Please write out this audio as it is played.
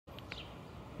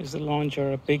Is the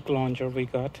launcher, a big launcher we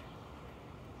got.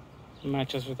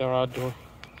 Matches with our outdoor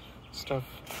stuff.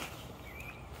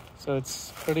 So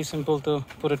it's pretty simple to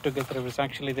put it together. It was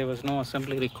actually, there was no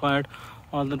assembly required.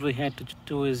 All that we had to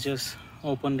do is just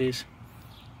open these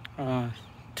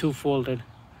two-folded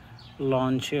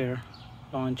lawn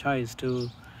chairs to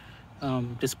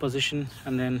disposition,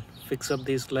 and then fix up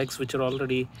these legs which are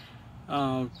already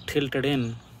tilted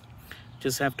in.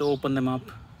 Just have to open them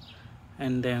up,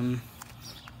 and then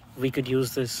we could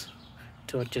use this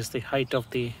to adjust the height of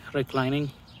the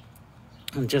reclining,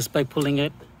 and just by pulling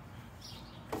it,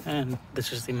 and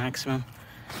this is the maximum,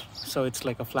 so it's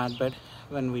like a flatbed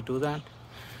when we do that.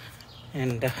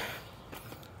 And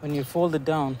when you fold it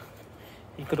down,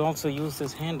 you could also use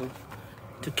this handle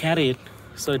to carry it,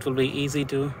 so it will be easy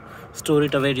to store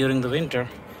it away during the winter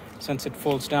since it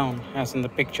folds down as in the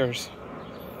pictures.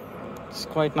 It's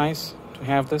quite nice to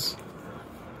have this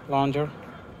lounger.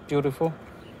 Beautiful,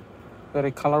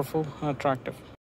 very colorful and attractive.